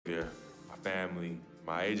Here, my family,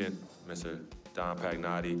 my agent, Mr. Don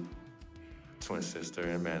Pagnotti, twin sister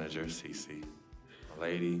and manager, Cece, my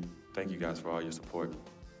lady. Thank you guys for all your support.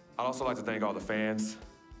 I'd also like to thank all the fans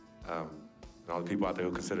and all the people out there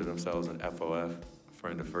who consider themselves an FOF,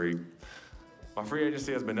 friend of free. My free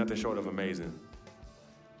agency has been nothing short of amazing.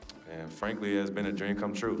 And frankly, it has been a dream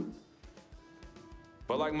come true.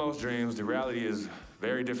 But like most dreams, the reality is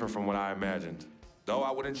very different from what I imagined. Though I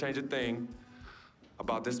wouldn't change a thing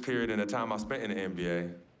about this period and the time I spent in the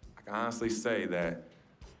NBA, I can honestly say that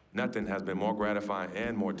nothing has been more gratifying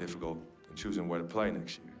and more difficult than choosing where to play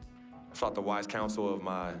next year. I sought the wise counsel of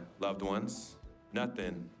my loved ones.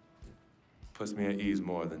 Nothing puts me at ease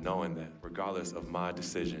more than knowing that regardless of my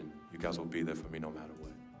decision, you guys will be there for me no matter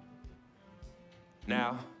what.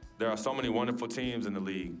 Now, there are so many wonderful teams in the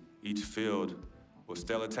league, each filled with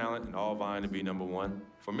stellar talent and all vying to be #1.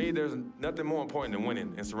 For me, there's nothing more important than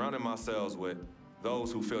winning and surrounding myself with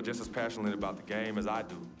those who feel just as passionately about the game as I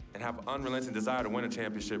do and have an unrelenting desire to win a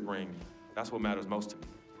championship ring. That's what matters most to me.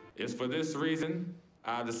 It's for this reason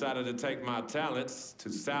I've decided to take my talents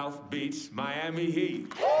to South Beach, Miami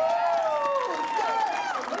Heat. All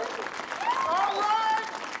right!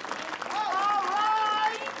 All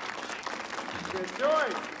right! Good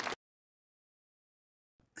choice.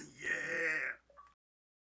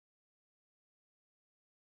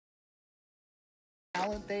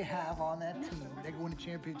 Talent they have on that team, they're going to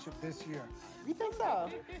championship this year. You think so?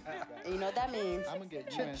 And you know what that means? I'm gonna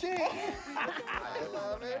get you. Cha-ching. I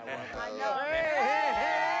love it. I know.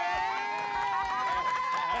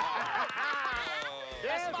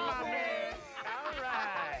 Yes, my man.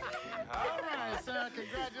 All right, son.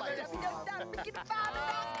 Congratulations. All right,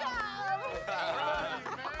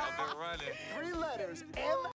 man. I've been running. 3 letters, M.